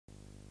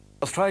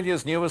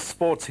Australia's newest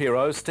sports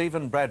hero,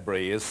 Stephen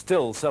Bradbury, is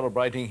still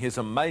celebrating his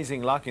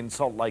amazing luck in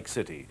Salt Lake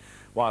City.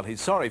 While he's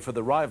sorry for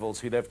the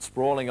rivals he left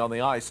sprawling on the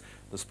ice,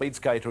 the speed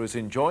skater is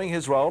enjoying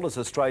his role as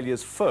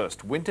Australia's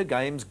first Winter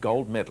Games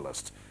gold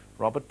medalist.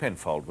 Robert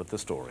Penfold with the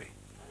story.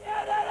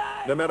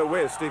 No matter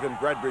where Stephen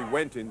Bradbury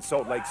went in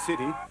Salt Lake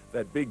City,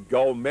 that big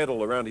gold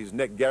medal around his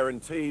neck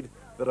guaranteed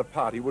that a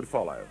party would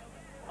follow.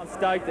 I'm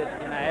stoked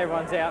that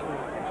everyone's out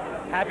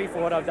and happy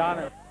for what I've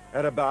done.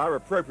 At a bar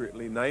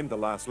appropriately named The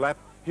Last Lap,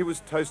 he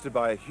was toasted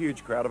by a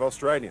huge crowd of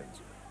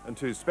Australians and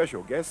two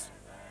special guests,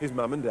 his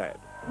mum and dad.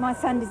 My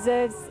son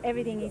deserves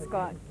everything he's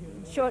got.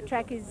 Short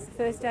track is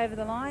first over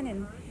the line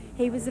and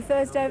he was the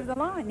first over the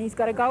line. He's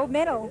got a gold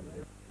medal.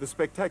 The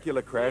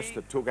spectacular crash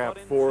that took out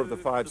 4 of the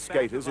 5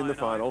 skaters in the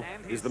final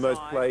is the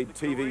most played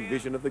TV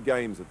vision of the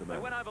Games at the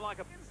moment.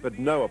 But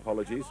no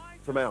apologies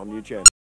from our new champion.